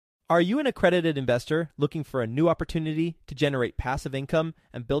Are you an accredited investor looking for a new opportunity to generate passive income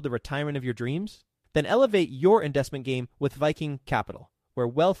and build the retirement of your dreams? Then elevate your investment game with Viking Capital, where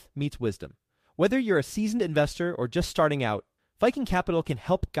wealth meets wisdom. Whether you're a seasoned investor or just starting out, Viking Capital can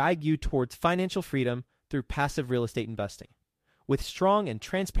help guide you towards financial freedom through passive real estate investing. With strong and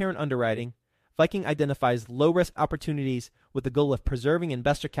transparent underwriting, Viking identifies low-risk opportunities with the goal of preserving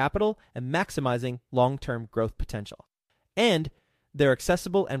investor capital and maximizing long-term growth potential. And their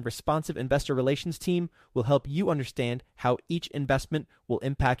accessible and responsive investor relations team will help you understand how each investment will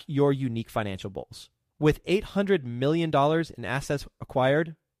impact your unique financial goals. With $800 million in assets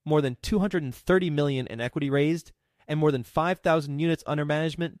acquired, more than $230 million in equity raised, and more than 5,000 units under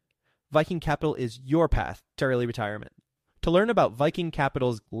management, Viking Capital is your path to early retirement. To learn about Viking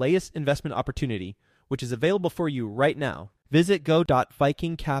Capital's latest investment opportunity, which is available for you right now, visit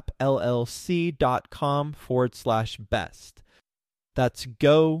go.vikingcapllc.com/best. That's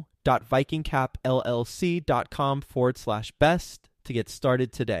go.vikingcapllc.com/best to get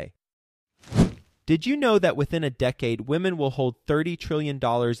started today. Did you know that within a decade, women will hold $30 trillion in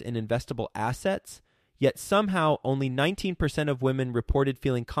investable assets? Yet somehow only 19% of women reported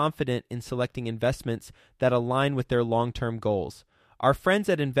feeling confident in selecting investments that align with their long-term goals. Our friends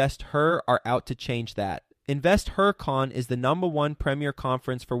at InvestHer are out to change that. InvestHerCon is the #1 premier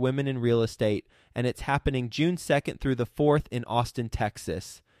conference for women in real estate, and it's happening June 2nd through the 4th in Austin,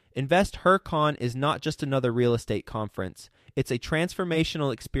 Texas. InvestHerCon is not just another real estate conference. It's a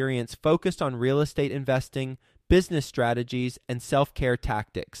transformational experience focused on real estate investing, business strategies, and self-care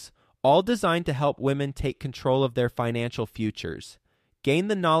tactics, all designed to help women take control of their financial futures. Gain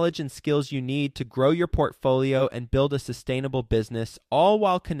the knowledge and skills you need to grow your portfolio and build a sustainable business, all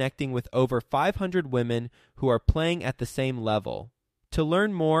while connecting with over 500 women who are playing at the same level. To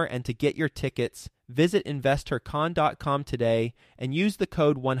learn more and to get your tickets, visit InvestHerCon.com today and use the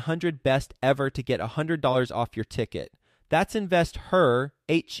code 100BESTEVER to get $100 off your ticket. That's InvestHer,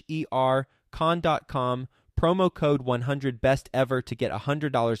 H-E-R, con.com, promo code 100BESTEVER to get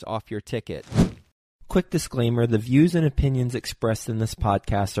 $100 off your ticket. Quick disclaimer, the views and opinions expressed in this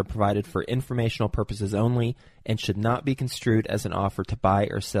podcast are provided for informational purposes only and should not be construed as an offer to buy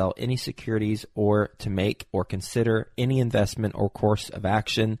or sell any securities or to make or consider any investment or course of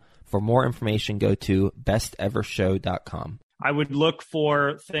action. For more information, go to bestevershow.com. I would look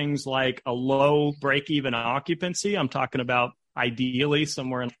for things like a low break-even occupancy. I'm talking about ideally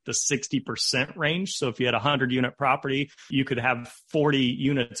somewhere in the 60% range. So if you had a 100-unit property, you could have 40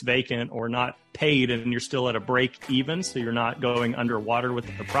 units vacant or not paid, and you're still at a break even, so you're not going underwater with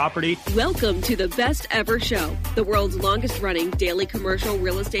the property. Welcome to the Best Ever Show, the world's longest-running daily commercial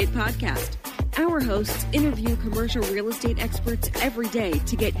real estate podcast. Our hosts interview commercial real estate experts every day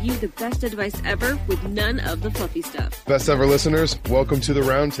to get you the best advice ever with none of the fluffy stuff. Best ever listeners, welcome to the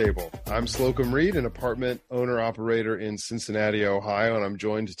Roundtable. I'm Slocum Reed, an apartment owner-operator in Cincinnati, Ohio, and I'm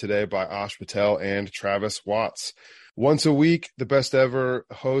joined today by Ash Patel and Travis Watts. Once a week, the Best Ever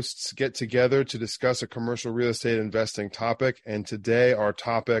hosts get together to discuss a commercial real estate investing topic, and today our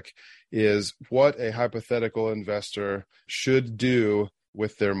topic is what a hypothetical investor should do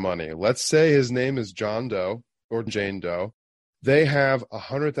with their money. Let's say his name is John Doe or Jane Doe. They have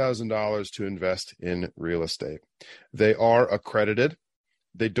 $100,000 to invest in real estate. They are accredited.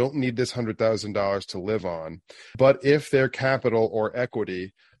 They don't need this $100,000 to live on. But if their capital or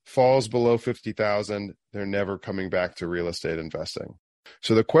equity falls below $50,000, they're never coming back to real estate investing.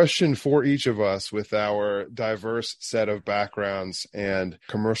 So the question for each of us with our diverse set of backgrounds and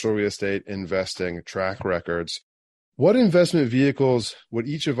commercial real estate investing track records, what investment vehicles would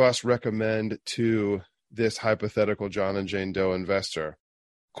each of us recommend to this hypothetical John and Jane Doe investor?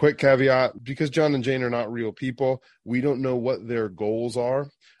 Quick caveat, because John and Jane are not real people, we don't know what their goals are.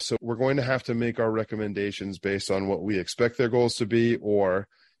 So we're going to have to make our recommendations based on what we expect their goals to be, or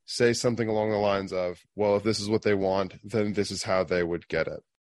say something along the lines of, well, if this is what they want, then this is how they would get it.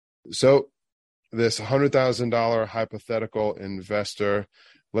 So this $100,000 hypothetical investor,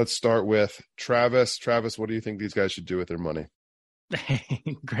 let's start with Travis. Travis, what do you think these guys should do with their money?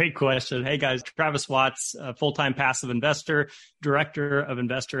 Great question. Hey guys, Travis Watts, full-time passive investor, director of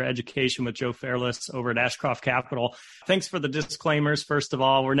investor education with Joe Fairless over at Ashcroft Capital. Thanks for the disclaimers. First of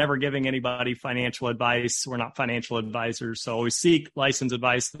all, we're never giving anybody financial advice. We're not financial advisors, so always seek licensed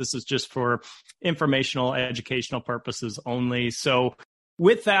advice. This is just for informational, educational purposes only. So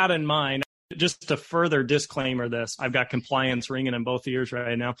with that in mind, just to further disclaimer this, I've got compliance ringing in both ears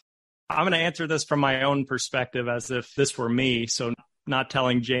right now. I'm going to answer this from my own perspective as if this were me. So not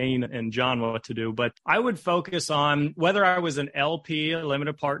telling Jane and John what to do, but I would focus on whether I was an LP, a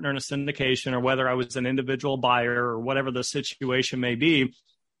limited partner in a syndication, or whether I was an individual buyer or whatever the situation may be.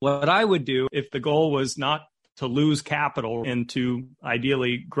 What I would do if the goal was not to lose capital and to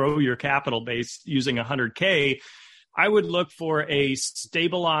ideally grow your capital base using 100K, I would look for a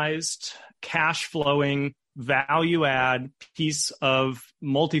stabilized, cash flowing, value add piece of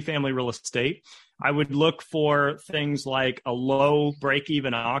multifamily real estate. I would look for things like a low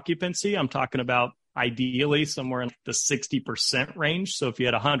break-even occupancy. I'm talking about ideally somewhere in the 60% range. So if you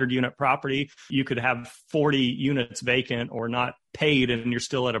had a 100-unit property, you could have 40 units vacant or not paid, and you're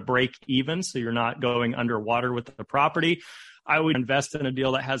still at a break even. So you're not going underwater with the property. I would invest in a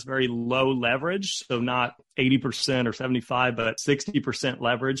deal that has very low leverage. So not 80% or 75, but 60%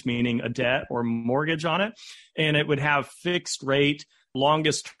 leverage, meaning a debt or mortgage on it. And it would have fixed rate,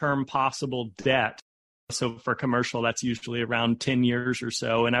 longest term possible debt. So for commercial, that's usually around 10 years or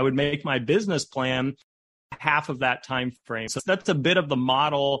so. And I would make my business plan half of that time frame. So that's a bit of the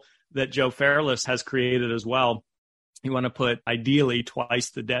model that Joe Fairless has created as well. You want to put ideally twice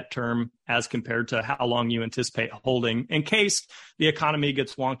the debt term as compared to how long you anticipate holding. In case the economy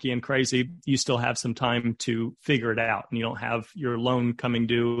gets wonky and crazy, you still have some time to figure it out, and you don't have your loan coming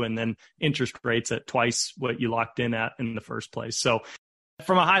due and then interest rates at twice what you locked in at in the first place. So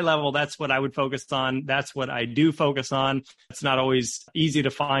from a high level, that's what I would focus on. That's what I do focus on. It's not always easy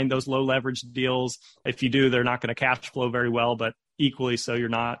to find those low leverage deals. If you do, they're not going to cash flow very well, but equally so, you're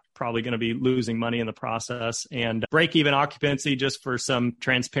not probably going to be losing money in the process. And break-even occupancy, just for some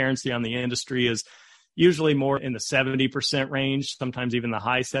transparency on the industry, is usually more in the 70% range, sometimes even the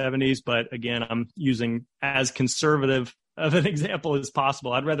high 70s. But again, I'm using as conservative of an example as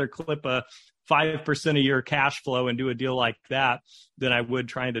possible. I'd rather clip a 5% a year cash flow and do a deal like that than I would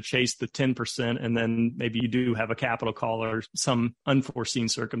trying to chase the 10%. And then maybe you do have a capital call or some unforeseen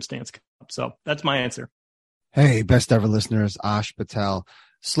circumstance. So that's my answer. Hey, best ever listeners, Ash Patel.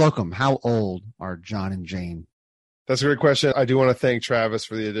 Slocum, how old are John and Jane? That's a great question. I do want to thank Travis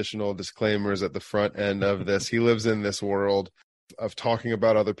for the additional disclaimers at the front end of this. He lives in this world of talking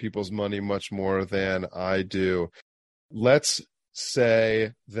about other people's money much more than I do. Let's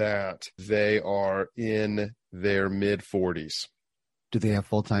say that they are in their mid-40s. Do they have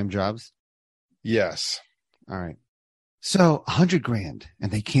full-time jobs? Yes. All right. So $100,000 and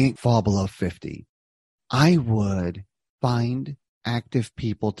they can't fall below 50. I would find active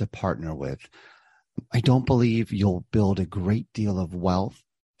people to partner with. I don't believe you'll build a great deal of wealth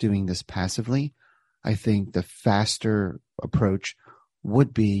doing this passively. I think the faster approach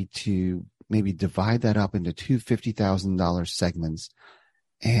would be to maybe divide that up into two $50,000 segments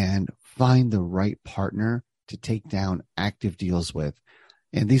and find the right partner to take down active deals with.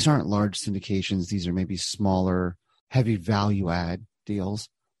 And these aren't large syndications. These are maybe smaller, heavy value add deals,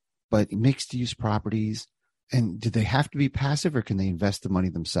 but mixed use properties. And do they have to be passive, or can they invest the money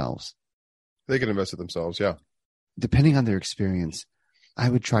themselves? They can invest it themselves, yeah. Depending on their experience, I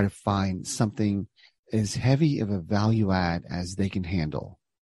would try to find something as heavy of a value add as they can handle.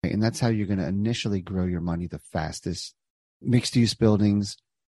 And that's how you're going to initially grow your money the fastest. Mixed use buildings,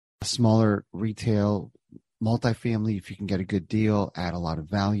 smaller retail, multifamily, if you can get a good deal, add a lot of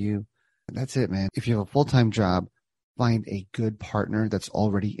value. That's it, man. If you have a full-time job, find a good partner that's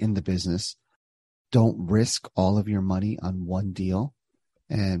already in the business. Don't risk all of your money on one deal.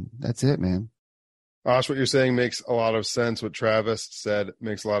 And that's it, man. Ash, what you're saying makes a lot of sense. What Travis said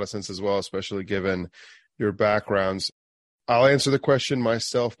makes a lot of sense as well, especially given your backgrounds. I'll answer the question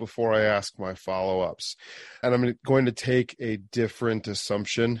myself before I ask my follow-ups. And I'm going to take a different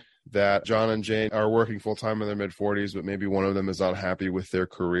assumption that John and Jane are working full-time in their mid-40s, but maybe one of them is not happy with their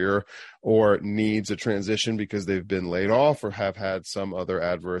career or needs a transition because they've been laid off or have had some other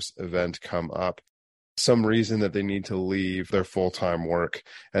adverse event come up. Some reason that they need to leave their full-time work,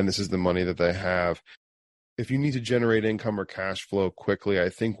 and this is the money that they have. If you need to generate income or cash flow quickly, I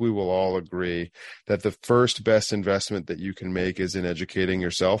think we will all agree that the first best investment that you can make is in educating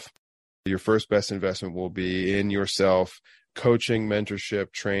yourself. Your first best investment will be in yourself, coaching,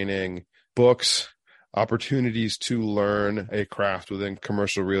 mentorship, training, books, opportunities to learn a craft within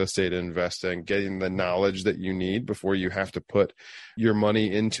commercial real estate investing, getting the knowledge that you need before you have to put your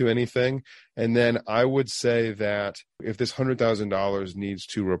money into anything. And then I would say that if this $100,000 needs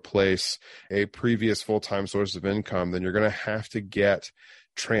to replace a previous full-time source of income, then you're going to have to get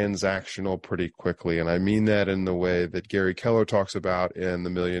transactional pretty quickly. And I mean that in the way that Gary Keller talks about in The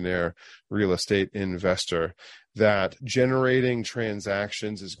Millionaire Real Estate Investor, that generating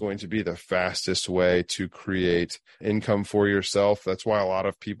transactions is going to be the fastest way to create income for yourself. That's why a lot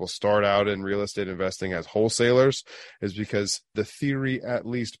of people start out in real estate investing as wholesalers, is because the theory, at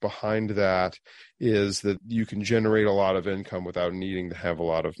least behind that, is that you can generate a lot of income without needing to have a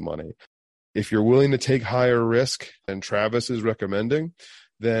lot of money. If you're willing to take higher risk, and Travis is recommending,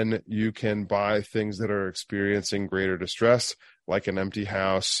 then you can buy things that are experiencing greater distress, like an empty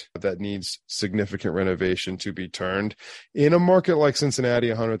house that needs significant renovation to be turned. In a market like Cincinnati,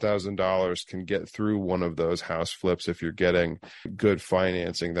 $100,000 can get through one of those house flips if you're getting good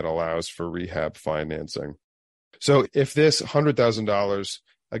financing that allows for rehab financing. So if this $100,000,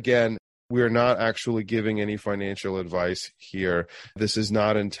 again, we are not actually giving any financial advice here. This is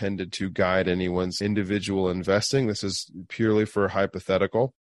not intended to guide anyone's individual investing. This is purely for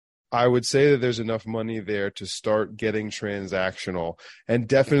hypothetical. I would say that there's enough money there to start getting transactional, and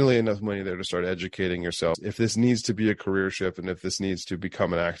definitely enough money there to start educating yourself if this needs to be a career shift and if this needs to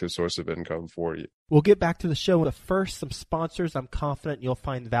become an active source of income for you. We'll get back to the show, but first, some sponsors I'm confident you'll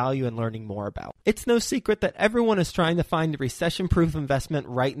find value in learning more about. It's no secret that everyone is trying to find a recession-proof investment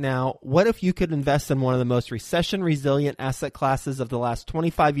right now. What if you could invest in one of the most recession-resilient asset classes of the last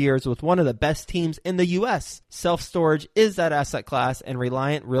 25 years with one of the best teams in the U.S.? Self-storage is that asset class, and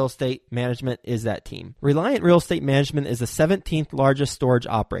Reliant Real Estate Management is that team. Reliant Real Estate Management is the 17th largest storage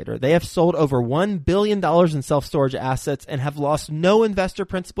operator. They have sold over $1 billion in self-storage assets and have lost no investor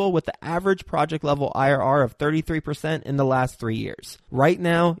principal with the average project level IRR of 33% in the last 3 years. Right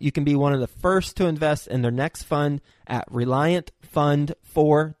now, you can be one of the first to invest in their next fund at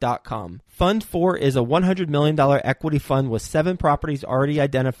ReliantFund4.com. Fund 4 is a $100 million equity fund with 7 properties already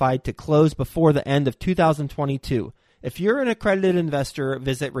identified to close before the end of 2022. If you're an accredited investor,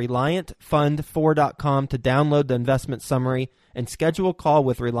 visit ReliantFund4.com to download the investment summary and schedule a call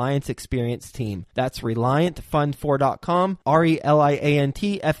with Reliant's experienced team. That's ReliantFund4.com,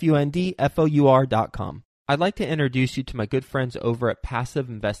 ReliantFundFour.com. I'd like to introduce you to my good friends over at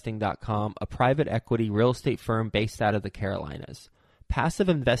PassiveInvesting.com, a private equity real estate firm based out of the Carolinas.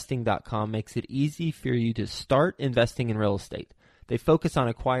 PassiveInvesting.com makes it easy for you to start investing in real estate. They focus on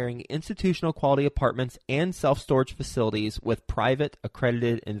acquiring institutional quality apartments and self-storage facilities with private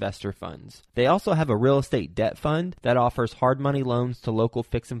accredited investor funds. They also have a real estate debt fund that offers hard money loans to local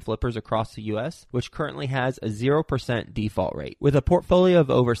fix and flippers across the U.S., which currently has a 0% default rate. With a portfolio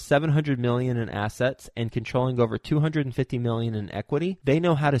of over $700 million in assets and controlling over $250 million in equity, they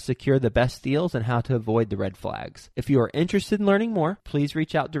know how to secure the best deals and how to avoid the red flags. If you are interested in learning more, please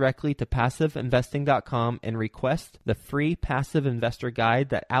reach out directly to PassiveInvesting.com and request the free Passive Investor Guide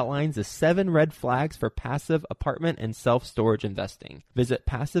that outlines the 7 red flags for passive apartment and self-storage investing. Visit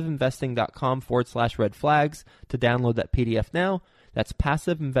PassiveInvesting.com/red flags to download that PDF now. That's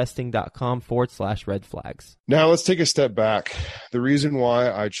PassiveInvesting.com/red flags. Now let's take a step back. The reason why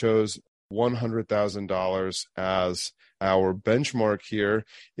I chose $100,000 as our benchmark here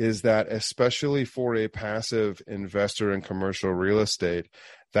is that, especially for a passive investor in commercial real estate,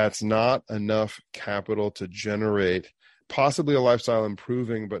 that's not enough capital to generate possibly a lifestyle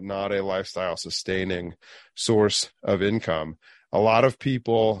improving, but not a lifestyle sustaining source of income. A lot of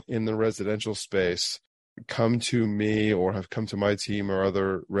people in the residential space come to me or have come to my team or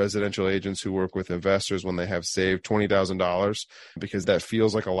other residential agents who work with investors when they have saved $20,000, because that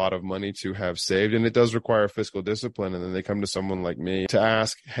feels like a lot of money to have saved. And it does require fiscal discipline. And then they come to someone like me to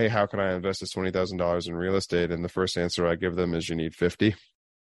ask, hey, how can I invest this $20,000 in real estate? And the first answer I give them is you need 50.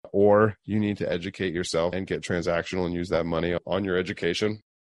 Or you need to educate yourself and get transactional and use that money on your education.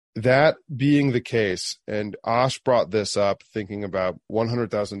 That being the case, and Ash brought this up thinking about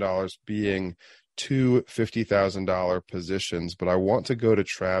 $100,000 being 2 $50,000 positions, but I want to go to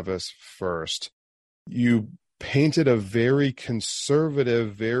Travis first. You painted a very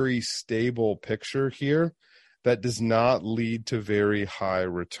conservative, very stable picture here that does not lead to very high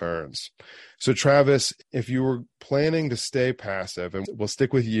returns. So Travis, if you were planning to stay passive, and we'll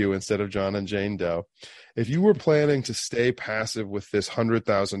stick with you instead of John and Jane Doe, if you were planning to stay passive with this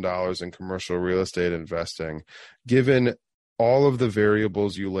 $100,000 in commercial real estate investing, given all of the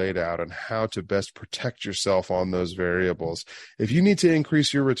variables you laid out and how to best protect yourself on those variables, if you need to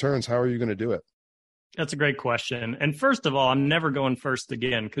increase your returns, how are you going to do it? That's a great question. And first of all, I'm never going first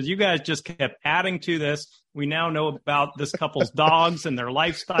again because you guys just kept adding to this. We now know about this couple's dogs and their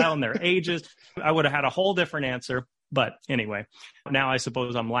lifestyle and their ages. I would have had a whole different answer. But anyway, now I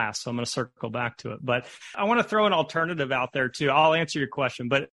suppose I'm last, so I'm going to circle back to it. But I want to throw an alternative out there too. I'll answer your question,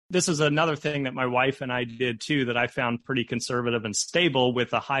 but this is another thing that my wife and I did too that I found pretty conservative and stable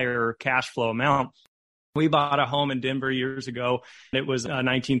with a higher cash flow amount. We bought a home in Denver years ago. It was a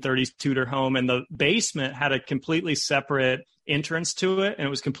 1930s Tudor home, and the basement had a completely separate entrance to it, and it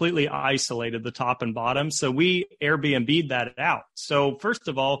was completely isolated, the top and bottom. So we Airbnb'd that out. So first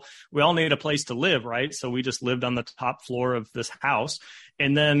of all, we all need a place to live, right? So we just lived on the top floor of this house.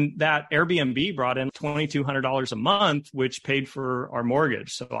 And then that Airbnb brought in $2,200 a month, which paid for our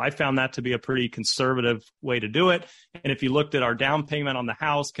mortgage. So I found that to be a pretty conservative way to do it. And if you looked at our down payment on the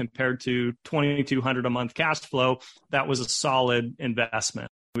house compared to $2,200 a month cash flow, that was a solid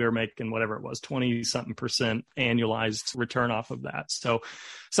investment. We were making whatever it was, 20-something% annualized return off of that. So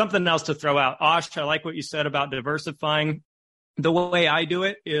something else to throw out. Ash, I like what you said about diversifying. The way I do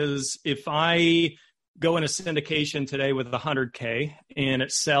it is if I go in a syndication today with $100K and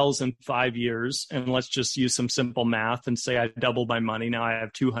it sells in 5 years, and let's just use some simple math and say I doubled my money, now I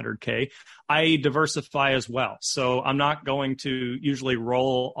have $200K, I diversify as well. So I'm not going to usually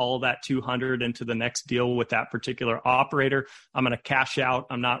roll all of that 200 into the next deal with that particular operator. I'm going to cash out.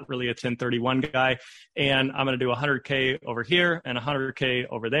 I'm not really a 1031 guy, and I'm going to do 100K over here and 100K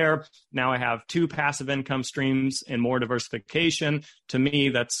over there. Now I have 2 passive income streams and more diversification. To me,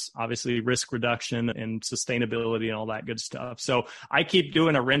 that's obviously risk reduction and sustainability and all that good stuff. So I keep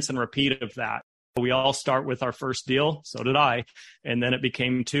doing a rinse and repeat of that. We all start with our first deal. So did I. And then it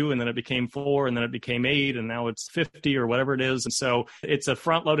became 2, and then it became 4, and then it became 8, and now it's 50 or whatever it is. And so it's a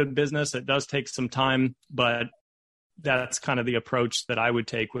front-loaded business. It does take some time, but that's kind of the approach that I would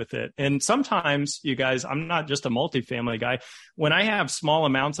take with it. And sometimes, you guys, I'm not just a multifamily guy. When I have small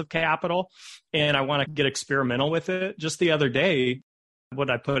amounts of capital and I want to get experimental with it, just the other day,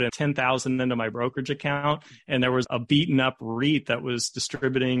 I put in $10,000 into my brokerage account, and there was a beaten up REIT that was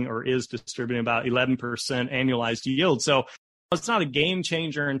distributing or is distributing about 11% annualized yield. So it's not a game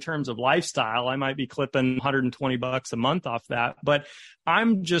changer in terms of lifestyle. I might be clipping $120 a month off that, but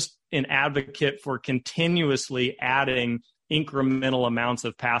I'm just an advocate for continuously adding incremental amounts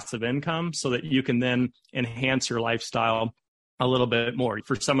of passive income so that you can then enhance your lifestyle a little bit more.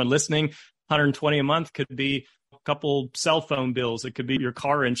 For someone listening, $120 a month could be a couple cell phone bills. It could be your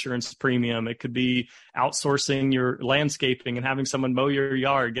car insurance premium. It could be outsourcing your landscaping and having someone mow your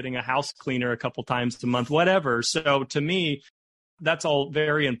yard, getting a house cleaner a couple times a month, whatever. So to me, that's all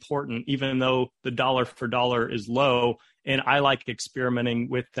very important, even though the dollar for dollar is low. And I like experimenting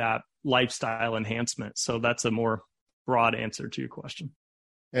with that lifestyle enhancement. So that's a more broad answer to your question.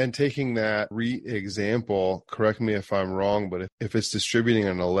 And taking that REIT example, correct me if I'm wrong, but if it's distributing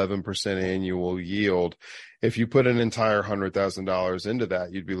an 11% annual yield, if you put an entire $100,000 into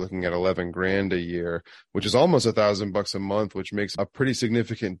that, you'd be looking at $11,000 a year, which is almost $1,000 a month, which makes a pretty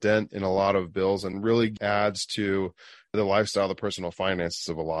significant dent in a lot of bills and really adds to the lifestyle, the personal finances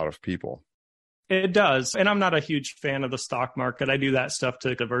of a lot of people. It does. And I'm not a huge fan of the stock market. I do that stuff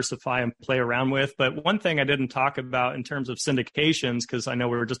to diversify and play around with. But one thing I didn't talk about in terms of syndications, because I know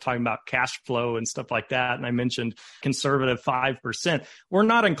we were just talking about cash flow and stuff like that, and I mentioned conservative 5%. We're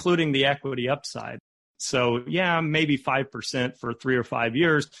not including the equity upside. So yeah, maybe 5% for 3 or 5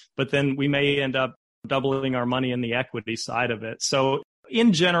 years, but then we may end up doubling our money in the equity side of it. So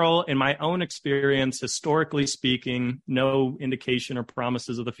in general, in my own experience, historically speaking, no indication or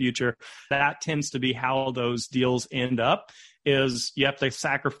promises of the future, that tends to be how those deals end up, is you have to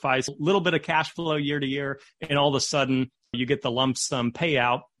sacrifice a little bit of cash flow year to year, and all of a sudden you get the lump sum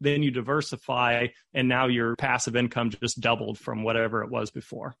payout, then you diversify, and now your passive income just doubled from whatever it was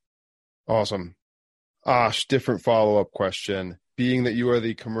before. Awesome. Ash, different follow-up question. Being that you are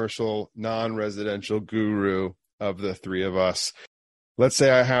the commercial non-residential guru of the three of us, let's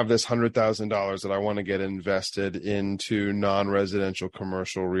say I have this $100,000 that I want to get invested into non-residential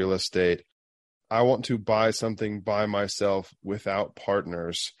commercial real estate. I want to buy something by myself without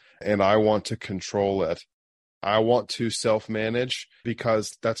partners, and I want to control it. I want to self-manage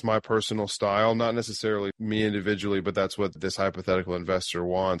because that's my personal style, not necessarily me individually, but that's what this hypothetical investor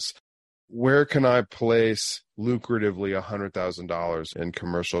wants. Where can I place lucratively $100,000 in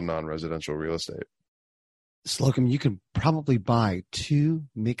commercial non-residential real estate? Slocum, you can probably buy 2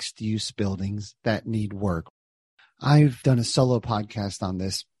 mixed-use buildings that need work. I've done a solo podcast on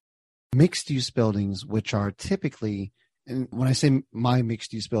this. Mixed-use buildings, which are typically, and when I say my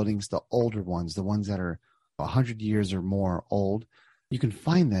mixed-use buildings, the older ones, the ones that are 100 years or more old, you can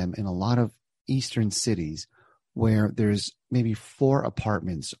find them in a lot of eastern cities where there's maybe 4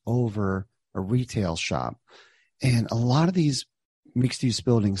 apartments over a retail shop. And a lot of these mixed-use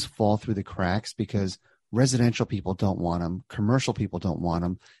buildings fall through the cracks because residential people don't want them, commercial people don't want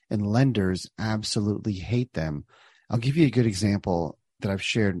them, and lenders absolutely hate them. I'll give you a good example that I've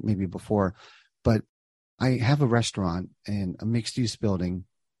shared maybe before, but I have a restaurant in a mixed-use building.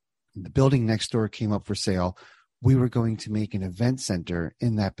 The building next door came up for sale. We were going to make an event center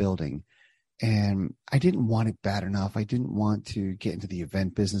in that building. And I didn't want it bad enough. I didn't want to get into the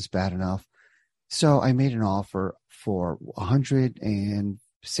event business bad enough. So I made an offer for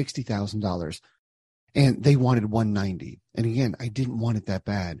 $160,000 and they wanted $190,000. And again, I didn't want it that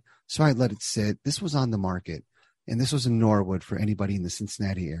bad. So I let it sit. This was on the market, and this was in Norwood for anybody in the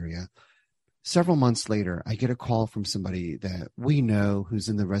Cincinnati area. Several months later, I get a call from somebody that we know who's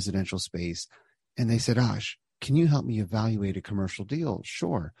in the residential space. And they said, Ash, can you help me evaluate a commercial deal?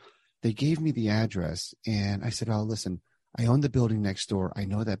 Sure. They gave me the address, and I said, oh, listen, I own the building next door. I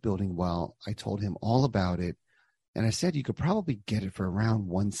know that building well. I told him all about it. And I said, you could probably get it for around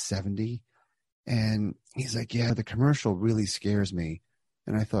 $170,000. And he's like, yeah, the commercial really scares me.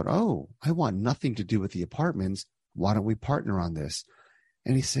 And I thought, oh, I want nothing to do with the apartments. Why don't we partner on this?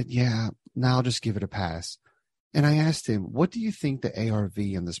 And he said, yeah, now I'll just give it a pass. And I asked him, what do you think the ARV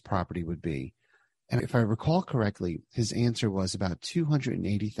on this property would be? And if I recall correctly, his answer was about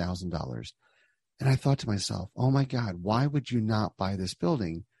 $280,000. And I thought to myself, oh my God, why would you not buy this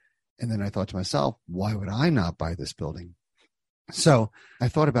building? And then I thought to myself, why would I not buy this building? So I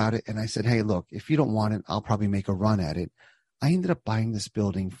thought about it and I said, hey, look, if you don't want it, I'll probably make a run at it. I ended up buying this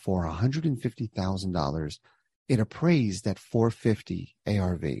building for $150,000. It appraised at $450,000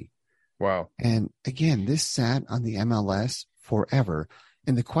 ARV. Wow. And again, this sat on the MLS forever.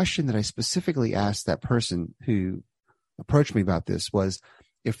 And the question that I specifically asked that person who approached me about this was,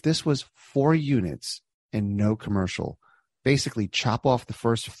 if this was 4 units and no commercial, basically chop off the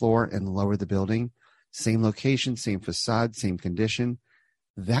first floor and lower the building, same location, same facade, same condition.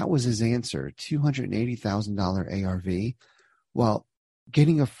 That was his answer, $280,000 ARV. Well,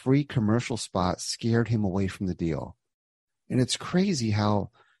 getting a free commercial spot scared him away from the deal. And it's crazy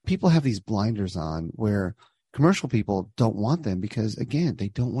how people have these blinders on where commercial people don't want them because, again, they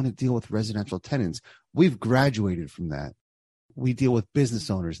don't want to deal with residential tenants. We've graduated from that. We deal with business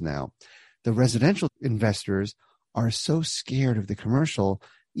owners now. The residential investors are so scared of the commercial,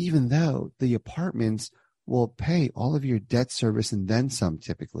 even though the apartments will pay all of your debt service and then some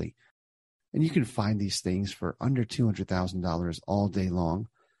typically. And you can find these things for under $200,000 all day long.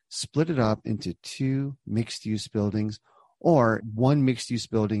 Split it up into 2 mixed-use buildings or 1 mixed-use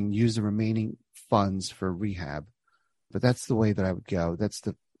building, use the remaining funds for rehab. But that's the way that I would go. That's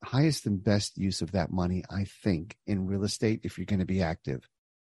the highest and best use of that money, I think, in real estate if you're going to be active.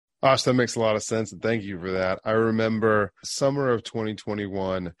 Ash, that makes a lot of sense, and thank you for that. I remember summer of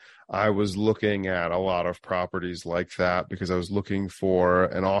 2021, I was looking at a lot of properties like that because I was looking for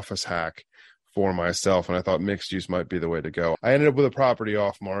an office hack for myself, and I thought mixed use might be the way to go. I ended up with a property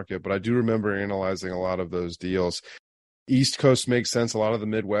off market, but I do remember analyzing a lot of those deals. East Coast makes sense. A lot of the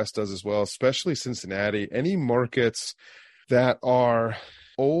Midwest does as well, especially Cincinnati. Any markets that are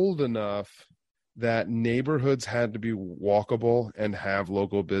old enough that neighborhoods had to be walkable and have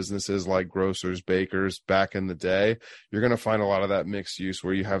local businesses like grocers, bakers back in the day, you're going to find a lot of that mixed use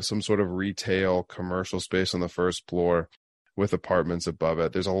where you have some sort of retail commercial space on the first floor with apartments above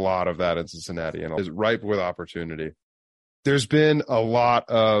it. There's a lot of that in Cincinnati and it's ripe with opportunity. There's been a lot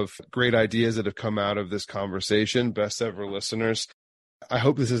of great ideas that have come out of this conversation. Best ever listeners, I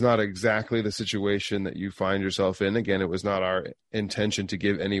hope this is not exactly the situation that you find yourself in. Again, it was not our intention to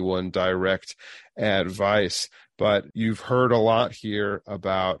give anyone direct advice, but you've heard a lot here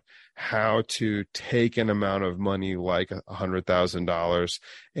about how to take an amount of money like $100,000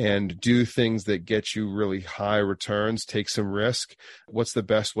 and do things that get you really high returns, take some risk. What's the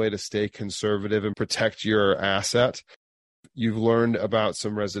best way to stay conservative and protect your asset? You've learned about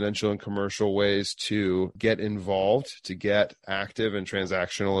some residential and commercial ways to get involved, to get active and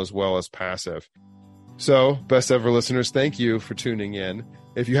transactional as well as passive. So, best ever listeners, thank you for tuning in.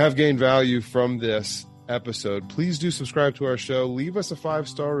 If you have gained value from this episode, please do subscribe to our show, leave us a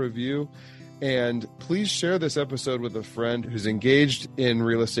 5-star review, and please share this episode with a friend who's engaged in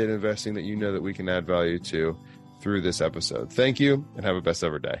real estate investing that you know that we can add value to through this episode. Thank you and have a best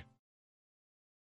ever day.